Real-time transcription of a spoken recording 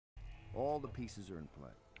All the pieces are in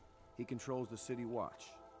play. He controls the city watch.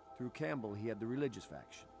 Through Campbell, he had the religious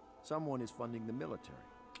faction. Someone is funding the military.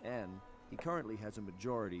 And he currently has a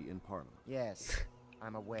majority in Parliament. Yes,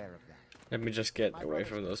 I'm aware of that. Let me just get away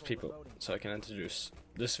from those people so I can introduce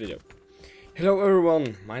this video. Hello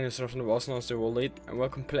everyone, my name is Rafn, also known as the World Lead, and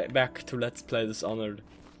welcome back to Let's Play Dishonored,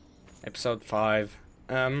 episode 5.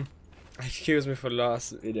 Excuse me for the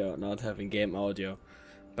last video not having game audio,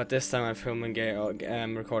 but this time I'm filming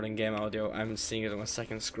recording game audio. I'm seeing it on my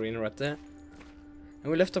second screen right there.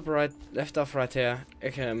 And we left off right here.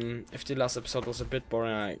 If the last episode was a bit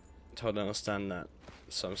boring, I totally understand that,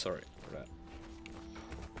 so I'm sorry for that.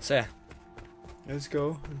 So yeah, let's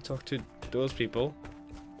go and talk to those people.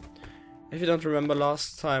 If you don't remember,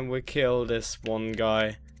 last time we killed this one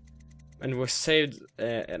guy and we saved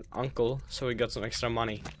an uncle, so we got some extra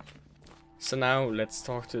money. So now let's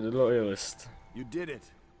talk to the loyalist. You did it.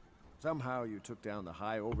 Somehow you took down the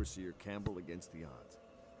High Overseer Campbell against the odds.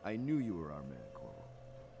 I knew you were our man, Corporal.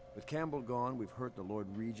 With Campbell gone, we've hurt the Lord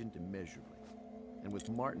Regent immeasurably. And with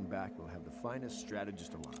Martin back, we'll have the finest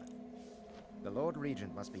strategist alive. The Lord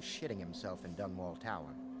Regent must be shitting himself in Dunwall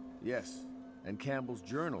Tower. Yes, and Campbell's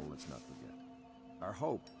journal, let's not forget. Our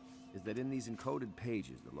hope is that in these encoded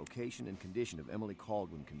pages, the location and condition of Emily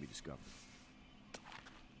Kaldwin can be discovered.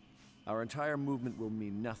 Our entire movement will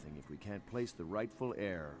mean nothing if we can't place the rightful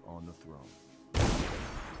heir on the throne.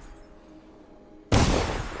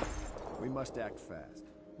 We must act fast.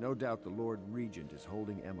 No doubt the Lord Regent is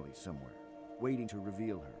holding Emily somewhere, waiting to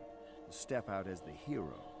reveal her, to step out as the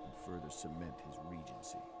hero and further cement his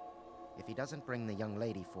regency. If he doesn't bring the young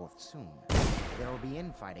lady forth soon, there will be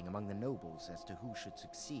infighting among the nobles as to who should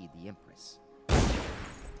succeed the Empress.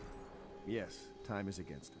 Yes, time is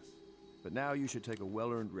against us. But now you should take a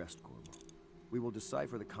well-earned rest, Corvo. We will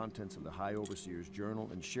decipher the contents of the High Overseer's journal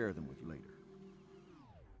and share them with you later.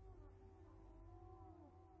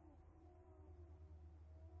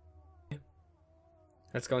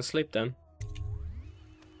 Let's go and sleep then.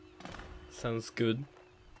 Sounds good.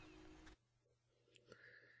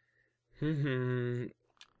 And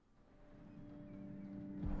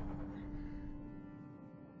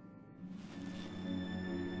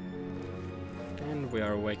we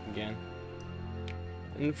are awake again.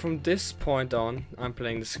 And from this point on, I'm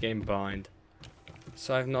playing this game blind.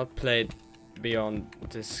 So I've not played beyond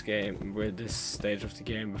this game with this stage of the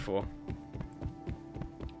game before.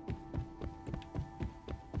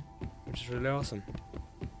 Which is really awesome.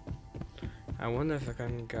 I wonder if I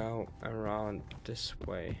can go around this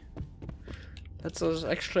way. Let's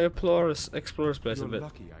actually explore this place a bit.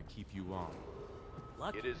 Lucky I keep you on.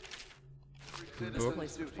 Lucky. It is This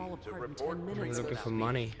place would fall apart in 10 minutes. I'm looking for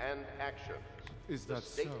money. and actions. Is that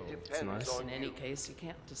so? It's nice. In any case, you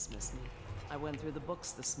can't dismiss me. I went through the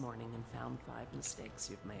books this morning and found 5 mistakes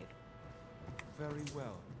you've made. Very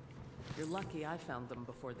well. You're lucky I found them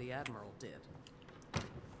before the Admiral did.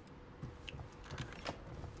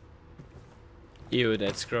 Ew,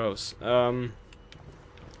 that's gross. I'm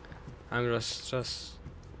just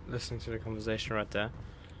listening to the conversation right there.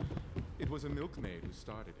 It was a milkmaid who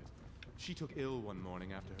started it. She took ill one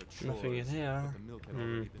morning after her chores. Nothing in here. But the milk had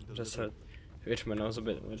already been Just delivered. itch my nose a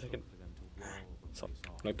bit. Wait a second. For them to wall the So, place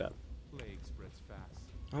off. like that. Plague spreads fast.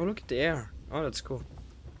 Oh, look at the air. Oh, that's cool.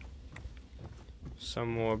 Some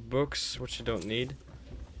more books, which you don't need.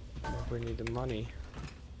 We need the money.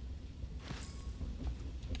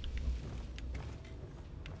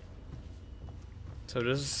 So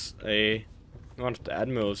this is one of the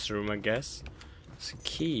Admiral's room, I guess. It's a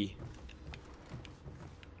key.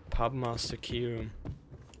 Pubmaster key room.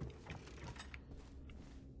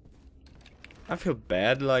 I feel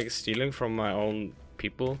bad like stealing from my own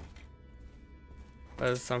people.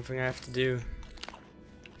 But it's something I have to do.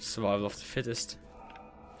 Survival of the fittest.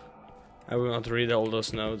 I will not read all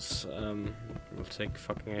those notes. It will take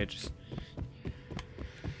fucking ages.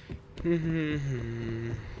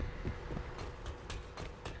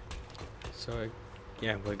 So,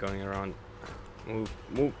 yeah, we're going around. Move.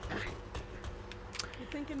 You'd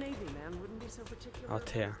think a Navy man wouldn't be so particular Out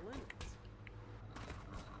here. about limits.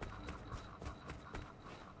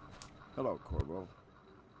 Hello, Corvo.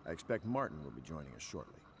 I expect Martin will be joining us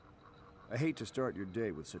shortly. I hate to start your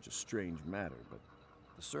day with such a strange matter, but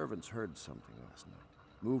the servants heard something last night,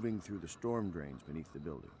 moving through the storm drains beneath the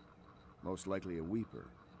building. Most likely a weeper,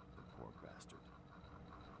 the poor bastard.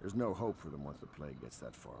 There's no hope for them once the plague gets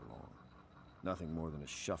that far along. Nothing more than a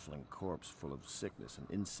shuffling corpse full of sickness and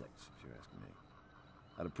insects, if you ask me.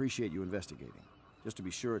 I'd appreciate you investigating, just to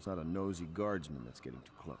be sure it's not a nosy guardsman that's getting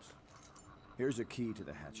too close. Here's a key to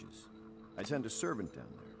the hatches. I'd send a servant down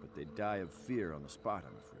there, but they'd die of fear on the spot,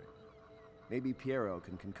 I'm afraid. Maybe Piero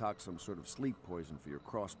can concoct some sort of sleep poison for your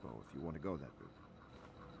crossbow if you want to go that route.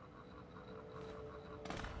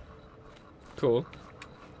 Cool.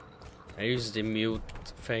 I use the mute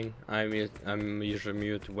thing. I'm usually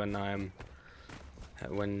mute when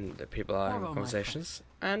the people are having conversations,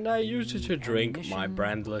 and I use it to drink my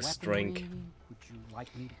brandless drink.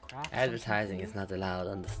 Advertising is not allowed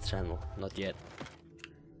on this channel, not yet.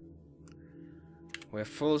 We have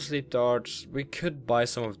full sleep darts. We could buy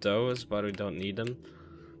some of those, but we don't need them.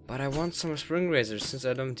 But I want some spring razors since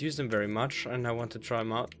I don't use them very much, and I want to try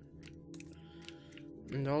them out.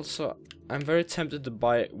 And also, I'm very tempted to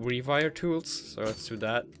buy rewire tools, so let's do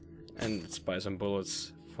that. And let's buy some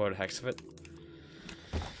bullets for the heck of it.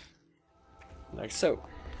 Like so.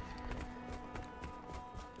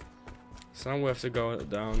 So now we have to go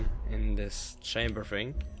down in this chamber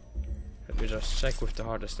thing. Let me just check with the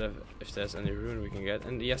hardest if there's any rune we can get.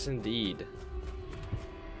 And yes, indeed.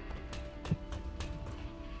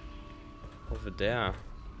 Over there.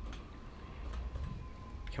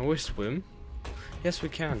 Can we swim? Yes, we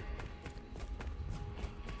can.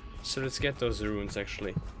 So let's get those runes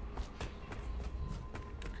actually.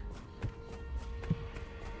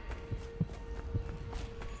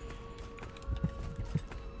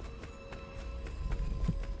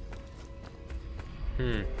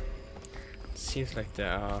 Seems like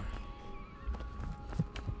there are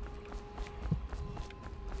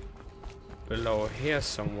below here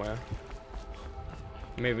somewhere.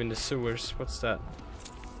 Maybe in the sewers. What's that?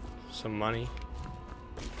 Some money.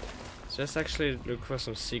 Just actually look for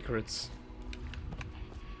some secrets.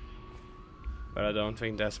 But I don't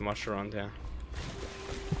think there's much around here.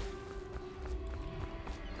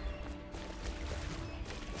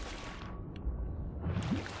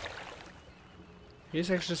 He's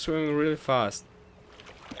actually swimming really fast.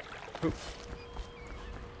 Oop.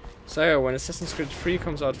 So yeah, when Assassin's Creed 3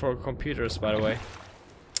 comes out for computers, by the way,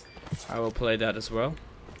 I will play that as well.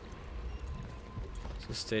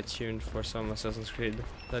 So stay tuned for some Assassin's Creed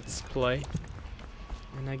Let's Play.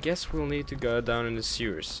 And I guess we'll need to go down in the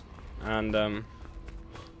sewers. And oh,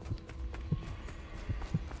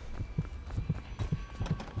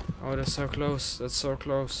 that's so close. That's so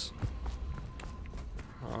close.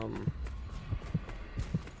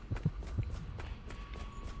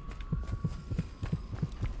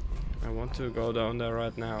 I want to go down there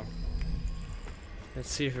right now.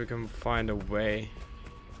 Let's see if we can find a way.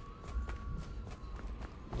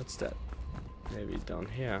 What's that? Maybe down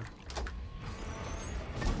here.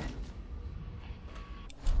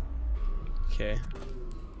 Okay.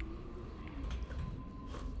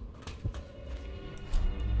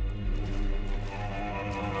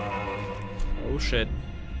 Oh shit.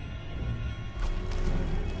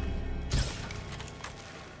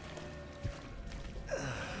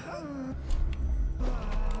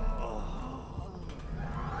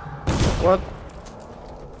 What?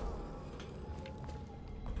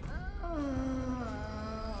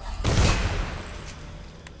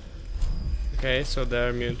 Okay, so they're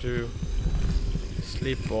immune to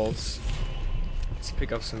sleep balls. Let's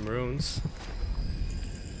pick up some runes.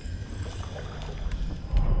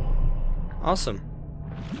 Awesome.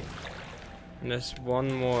 And there's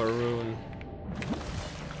one more rune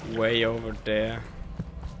way over there.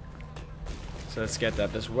 So let's get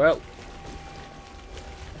that as well.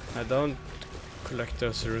 I don't collect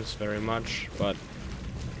those runes very much, but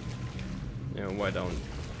you know, why don't?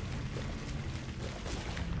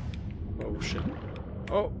 Oh shit.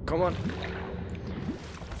 Oh, come on.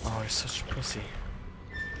 Oh, you're such a pussy.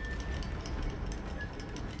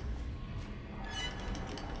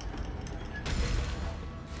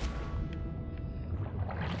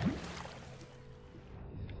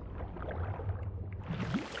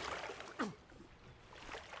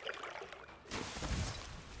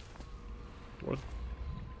 What?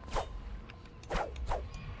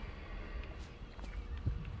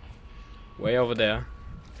 Way over there.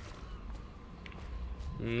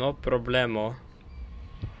 No problemo.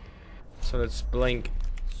 So let's blink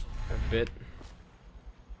a bit.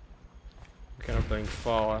 We cannot blink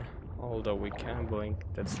far, although we can blink.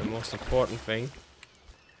 That's the most important thing,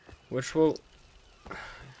 which will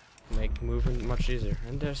make movement much easier.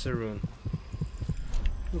 And there's a rune.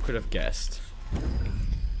 Who could have guessed?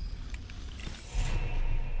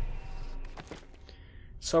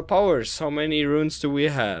 So powers, how many runes do we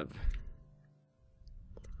have?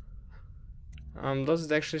 Does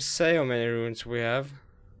it actually say how many runes we have?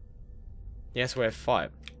 Yes, we have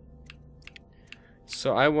 5.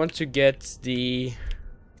 So I want to get the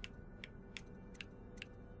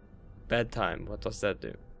bedtime. What does that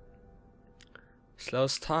do?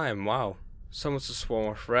 Slows time. Wow. Summons a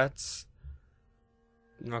swarm of rats.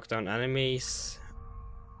 knock down enemies.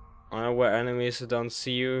 Unaware enemies who don't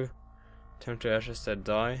see you. Turn to ashes that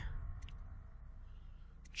die.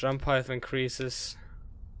 Jump height increases.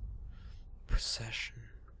 Possession.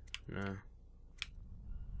 No.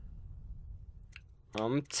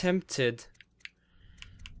 I'm tempted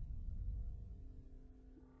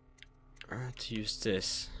to use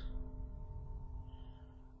this.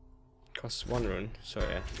 Costs 1 rune, so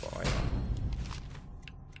yeah, boy.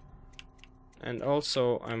 And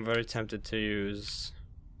also, I'm very tempted to use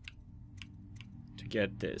to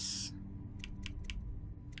get this.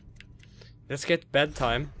 Let's get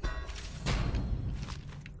bedtime,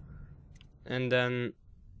 and then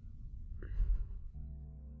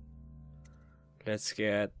let's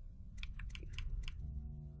get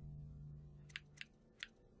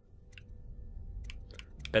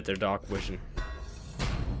better dark vision.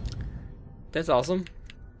 That's awesome.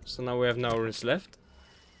 So now we have no runes left.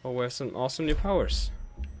 Oh, we have some awesome new powers.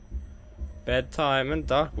 Bedtime and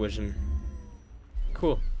dark vision.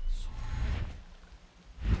 Cool.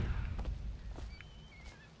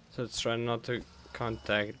 So let's try not to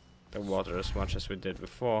contact the water as much as we did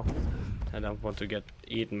before. I don't want to get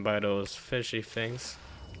eaten by those fishy things.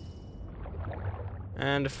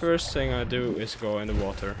 And the first thing I do is go in the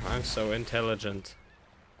water. I'm so intelligent.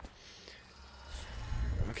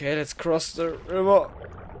 Okay, let's cross the river.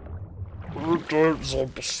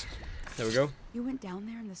 There we go. You went down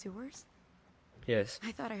there in the sewers? Yes.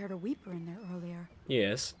 I thought I heard a weeper in there earlier.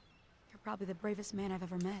 Yes. You're probably the bravest man I've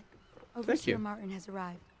ever met. Thank Overseer you. Martin has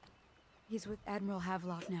arrived. He's with Admiral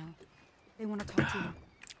Havelock now. They want to talk to you.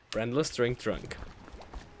 Brandless drink drunk.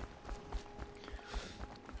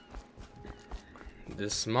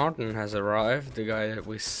 This Martin has arrived, the guy that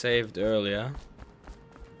we saved earlier.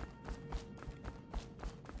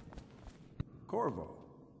 Corvo,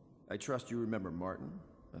 I trust you remember Martin,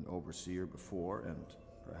 an overseer before, and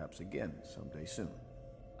perhaps again someday soon.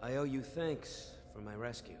 I owe you thanks for my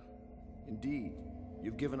rescue. Indeed,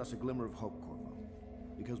 you've given us a glimmer of hope, Corvo.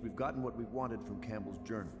 Because we've gotten what we wanted from Campbell's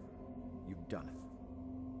journal. You've done it.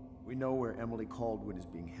 We know where Emily Caldwell is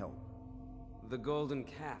being held. The Golden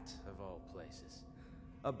Cat, of all places.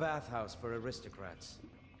 A bathhouse for aristocrats.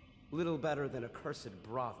 Little better than a cursed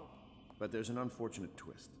brothel. But there's an unfortunate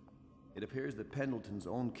twist. It appears that Pendleton's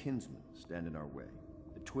own kinsmen stand in our way.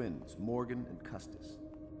 The twins, Morgan and Custis.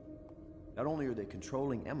 Not only are they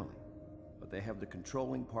controlling Emily, but they have the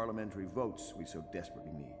controlling parliamentary votes we so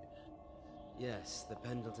desperately need. Yes, the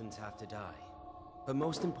Pendletons have to die. But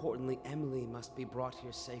most importantly, Emily must be brought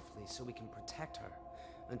here safely so we can protect her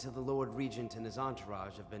until the Lord Regent and his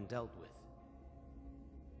entourage have been dealt with.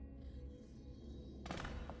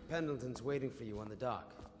 Pendleton's waiting for you on the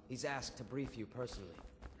dock. He's asked to brief you personally.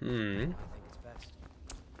 I think it's best.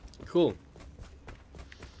 Cool.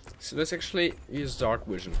 So let's actually use dark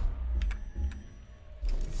vision.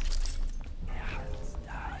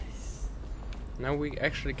 Now we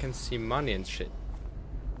actually can see money and shit.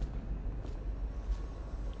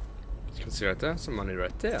 You can see right there, some money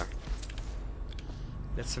right there.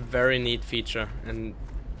 That's a very neat feature, and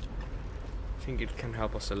I think it can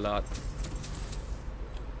help us a lot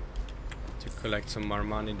to collect some more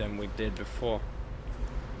money than we did before.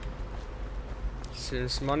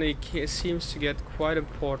 Since money seems to get quite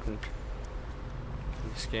important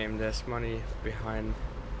in this game. There's money behind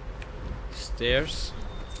stairs.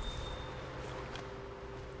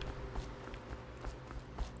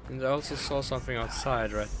 And I also saw something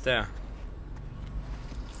outside right there.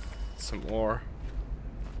 Some ore.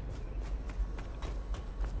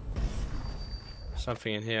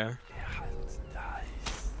 Something in here.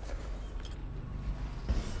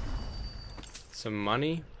 Some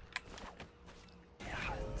money.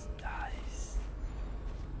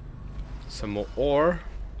 Some more ore.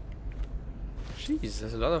 Jeez,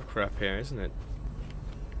 there's a lot of crap here, isn't it?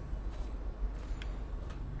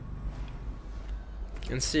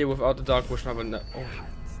 And see, without the dark vision,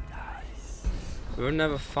 we will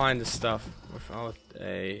never find the stuff without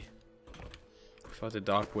the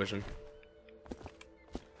dark vision.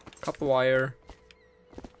 Copper wire.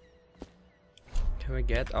 Can we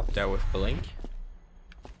get up there with blink?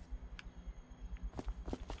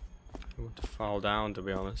 I want to fall down, to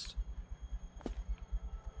be honest.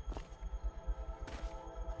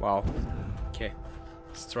 Wow. Okay,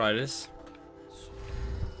 let's try this.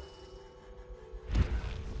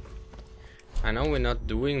 I know we're not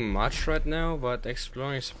doing much right now, but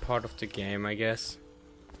exploring is a part of the game, I guess.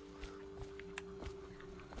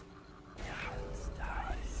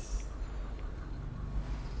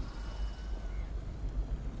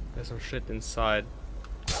 There's some shit inside.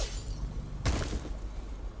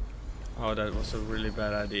 Oh, that was a really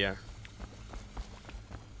bad idea.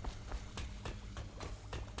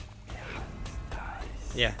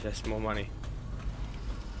 Yeah, there's more money.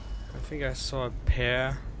 I think I saw a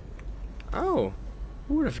pair. Oh,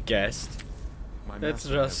 who would have guessed? My That's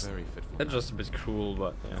master had just very fitful that's nights. just a bit cruel,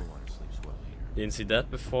 but yeah. No one sleeps well here. Didn't see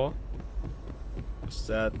that before. What's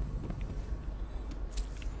that?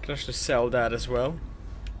 Can actually sell that as well.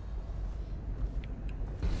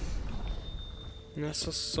 And I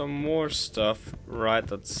saw some more stuff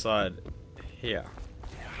right outside here.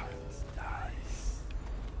 I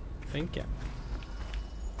think, yeah.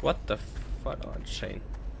 What the fuck? Oh, chain.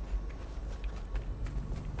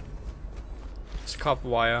 It's copper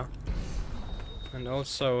wire. And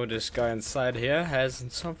also this guy inside here has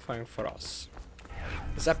something for us.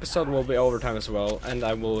 This episode will be overtime as well, and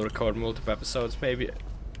I will record multiple episodes, maybe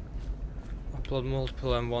upload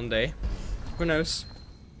multiple in one day. Who knows?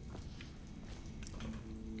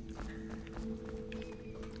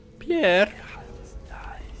 Pierre!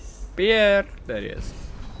 Pierre! There he is.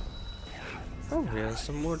 Oh, there's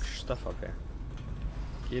some more stuff up here.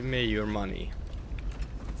 Give me your money.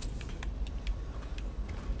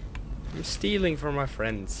 I'm stealing from my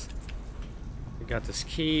friends. We got this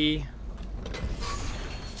key.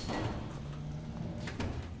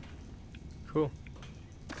 Cool.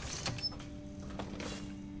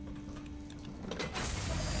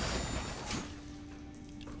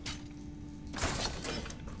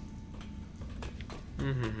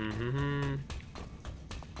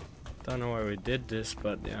 Don't know why we did this,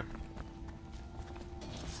 but yeah.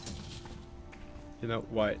 You know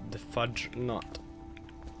why the fudge not?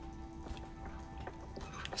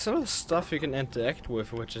 There's a lot of stuff you can interact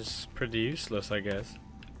with, which is pretty useless, I guess.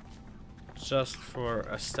 Just for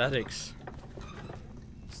aesthetics.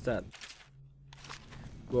 What's that?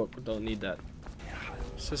 Whoa, don't need that.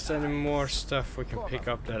 Is there any more stuff we can pick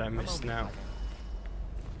up that I missed now?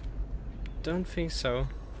 Don't think so.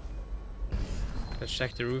 Let's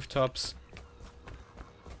check the rooftops.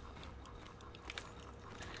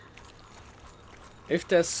 If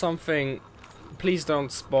there's something, please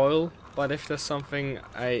don't spoil, but if there's something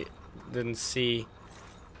I didn't see,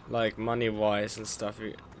 like money wise and stuff,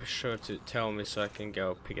 be sure to tell me so I can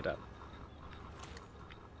go pick it up.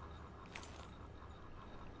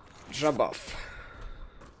 Drop off.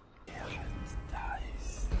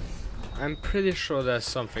 I'm pretty sure there's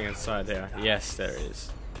something inside there. Yes, there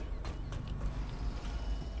is.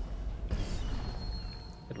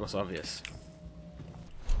 It was obvious.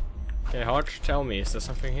 Okay, Hart, tell me, is there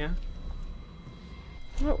something here?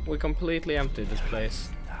 No, we completely emptied this place.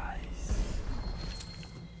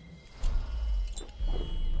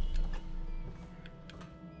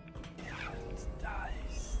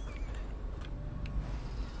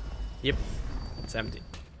 Yep, it's empty.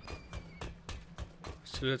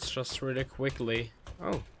 So let's just really quickly.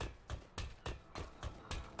 Oh.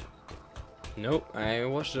 Nope, I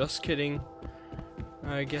was just kidding.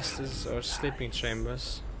 I guess these are sleeping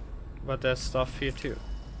chambers. But there's stuff here too.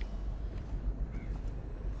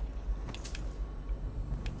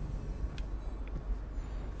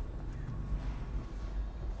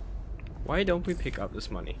 Why don't we pick up this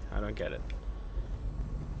money? I don't get it.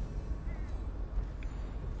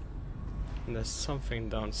 And there's something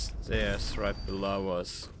downstairs right below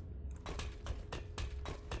us.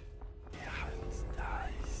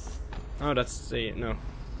 Oh, that's the... no.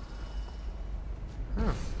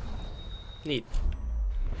 Huh. Neat.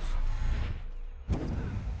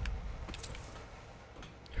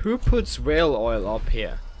 Who puts whale oil up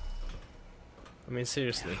here? I mean,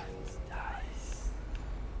 seriously.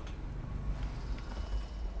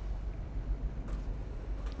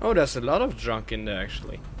 Oh, there's a lot of junk in there,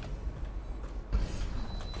 actually.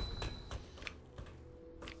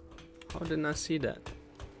 How didn't I see that?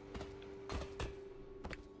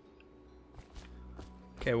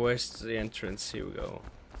 Okay, where's the entrance? Here we go.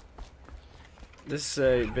 This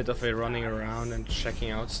is a bit of a running around and checking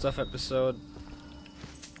out stuff episode.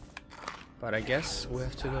 But I guess we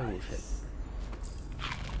have to go with it.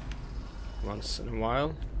 Once in a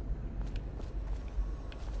while.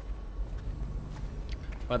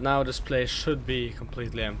 But now this place should be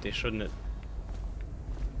completely empty, shouldn't it?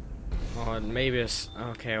 Oh, maybe it's...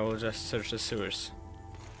 okay, I will just search the sewers.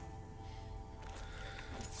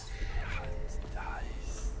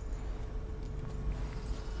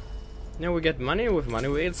 Now we get money, with money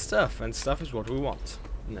we get stuff, and stuff is what we want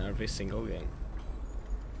in every single game.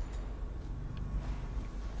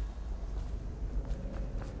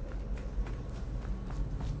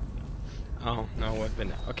 Oh, no, we've been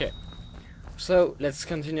there. Okay. So, let's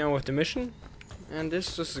continue on with the mission. And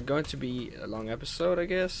this is going to be a long episode, I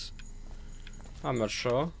guess. I'm not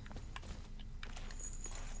sure.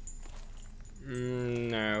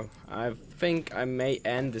 No. I think I may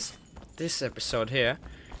end this this episode here,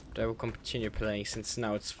 but I will continue playing since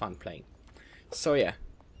now it's fun playing. So yeah,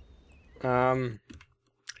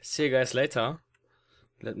 see you guys later.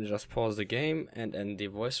 Let me just pause the game and end the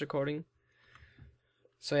voice recording.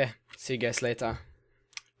 So yeah, see you guys later.